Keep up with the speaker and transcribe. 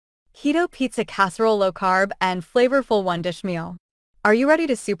Keto Pizza Casserole Low-Carb and Flavorful one-dish meal. Are you ready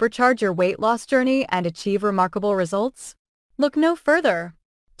to supercharge your weight loss journey and achieve remarkable results? Look no further.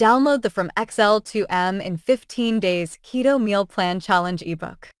 Download the From XL to M in 15 Days Keto Meal Plan Challenge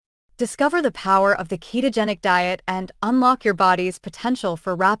ebook. Discover the power of the ketogenic diet and unlock your body's potential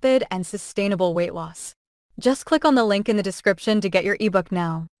for rapid and sustainable weight loss. Just click on the link in the description to get your ebook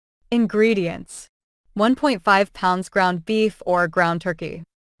now. Ingredients: 1.5 pounds ground beef or ground turkey,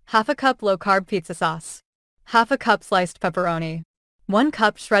 half a cup low-carb pizza sauce, half a cup sliced pepperoni, 1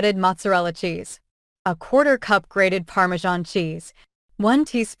 cup shredded mozzarella cheese, a quarter cup grated Parmesan cheese, 1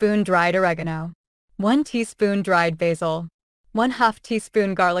 teaspoon dried oregano, 1 teaspoon dried basil, 1/2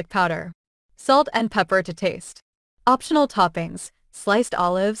 teaspoon garlic powder, salt and pepper to taste. Optional toppings: sliced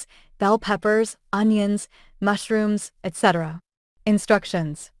olives, bell peppers, onions, mushrooms, etc.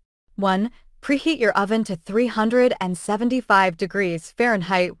 Instructions: 1. Preheat your oven to 375 degrees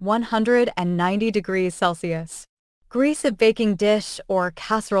Fahrenheit 190 degrees Celsius. Grease a baking dish or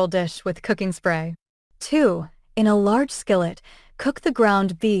casserole dish with cooking spray. 2. In a large skillet, cook the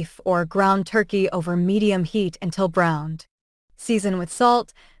ground beef or ground turkey over medium heat until browned. Season with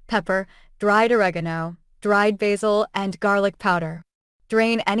salt, pepper, dried oregano, dried basil, and garlic powder.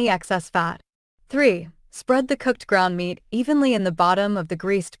 Drain any excess fat. 3. Spread the cooked ground meat evenly in the bottom of the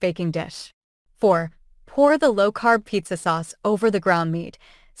greased baking dish. 4. Pour the low-carb pizza sauce over the ground meat,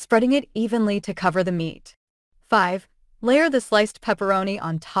 spreading it evenly to cover the meat. 5. Layer the sliced pepperoni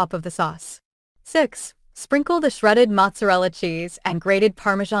on top of the sauce. 6. Sprinkle the shredded mozzarella cheese and grated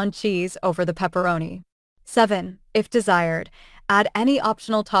Parmesan cheese over the pepperoni. 7. If desired, add any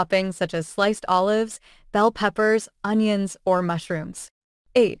optional toppings such as sliced olives, bell peppers, onions, or mushrooms.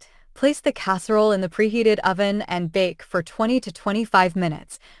 8. Place the casserole in the preheated oven and bake for 20 to 25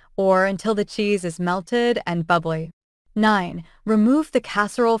 minutes, or until the cheese is melted and bubbly. 9. Remove the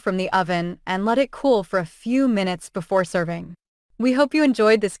casserole from the oven and let it cool for a few minutes before serving. We hope you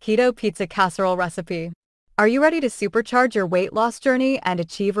enjoyed this keto pizza casserole recipe. Are you ready to supercharge your weight loss journey and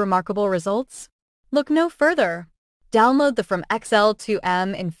achieve remarkable results? Look no further. Download the From XL to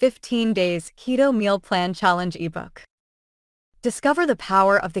M in 15 Days Keto Meal Plan Challenge ebook. Discover the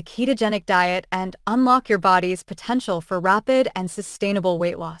power of the ketogenic diet and unlock your body's potential for rapid and sustainable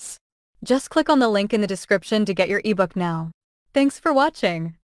weight loss. Just click on the link in the description to get your ebook now. Thanks for watching.